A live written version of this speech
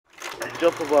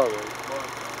jump a ball.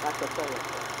 That's a song.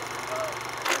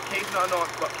 Case not on,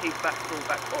 but case back, so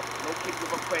back off. No kick with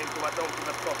a coin, so I don't give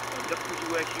a fuck. Just cause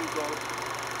you wear shoes on,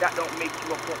 that don't make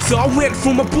you a fuck. So I went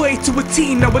from a boy to a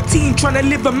teen, now a teen trying to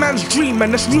live a man's dream,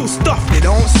 and that's real stuff. They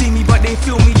don't see me, but they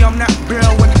feel me, I'm that bro,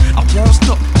 and I won't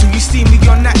stop till you see me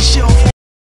on that shelf.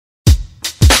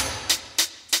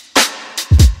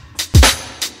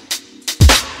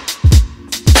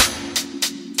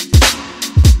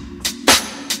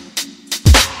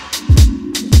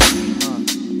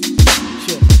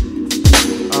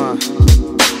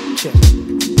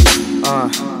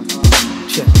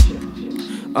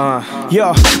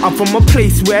 Yo, I'm from a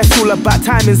place where it's all about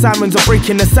timing. Sirens are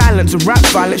breaking the silence of rap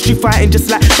violence. Street fighting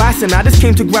just like Bison. I just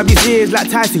came to grab his ears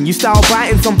like Tyson. You style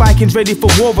biting, some Vikings ready for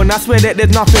war, and I swear that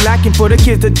there's nothing lacking for the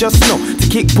kids that just know to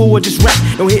kick ball or just rap.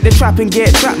 Don't hit the trap and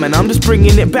get trapped, man. I'm just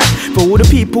bringing it back for all the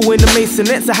people in the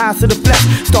Masonettes, a house of the flesh.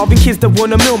 Starving kids that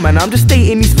want a meal, man. I'm just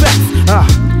stating these facts.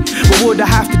 What would I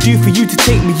have to do for you to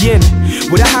take me in?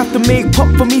 Would I have to make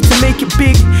pop for me to make it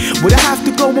big? Would I have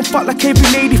to go and fuck like every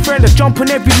lady friend? I jump on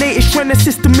every latest trend, the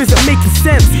system isn't making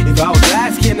sense. If I was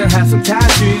light skinned and had some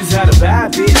tattoos, had a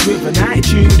bad bitch with an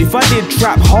attitude. If I did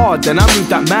trap hard, then I moved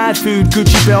that mad food.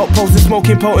 Gucci belt, posing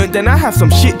smoking potent, then I have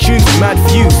some shit tunes with mad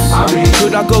views.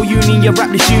 Could I go uni and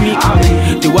rap this uni?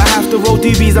 Do I have to roll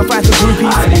doobies and find some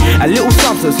groupies? A little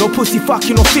substance, no pussy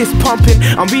fucking or fist pumping.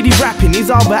 I'm really rapping,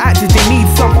 these other actors, they need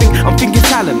something. I'm thinking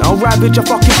talent, I'll ravage a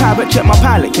fucking parrot. Check my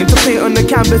palette, interpret on the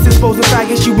canvas, exposing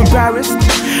faggots, you embarrassed?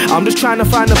 I'm just trying to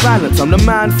find a balance. I'm the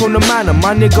man from the manor,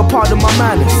 my nigga pardon my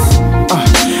manners.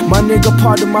 My nigga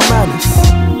pardon my manners.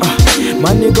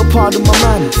 My nigga pardon my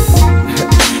manners.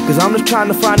 Cause I'm just trying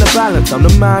to find a balance. I'm the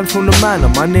man from the manor,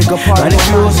 my nigga pardon my manners. And it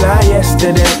feels like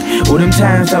yesterday, all them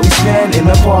times that we spent in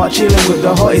the park chilling with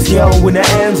the hottest girl when it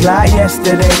ends like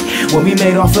yesterday. When we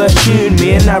made our first tune,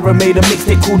 me and Nara made a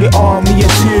mixtape, called it Army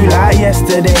of Two like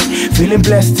yesterday. Feeling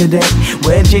blessed today.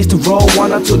 When J's to roll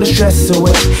one, I took the stress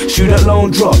away. Student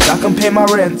loan dropped, I can pay my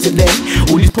rent today.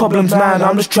 All these problems, man,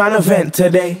 I'm just trying to vent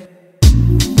today.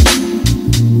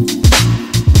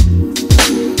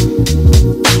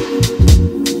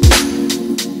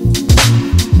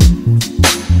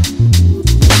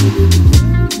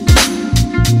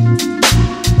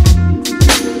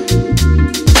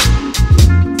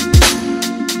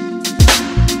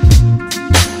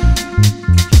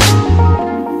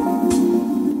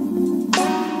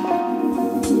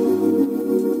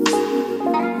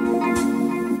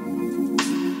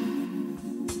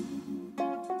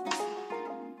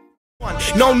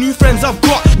 No new friends, I've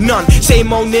got none.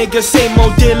 Same old niggas, same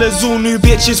old dealers, all new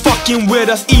bitches fucking with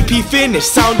us. EP finish,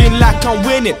 sounding like I'm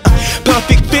winning.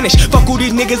 Perfect finish, fuck all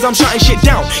these niggas, I'm shutting shit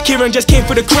down. Kieron just came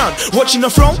for the crown. Watching the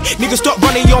throne, niggas stop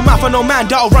running your mouth. I know man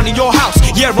that'll run in your house.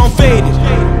 Yeah, I'm faded.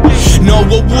 No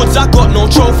awards, I got no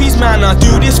trophies, man. I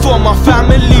do this for my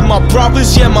family, my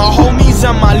brothers, yeah, my homies,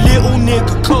 and my little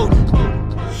nigga close.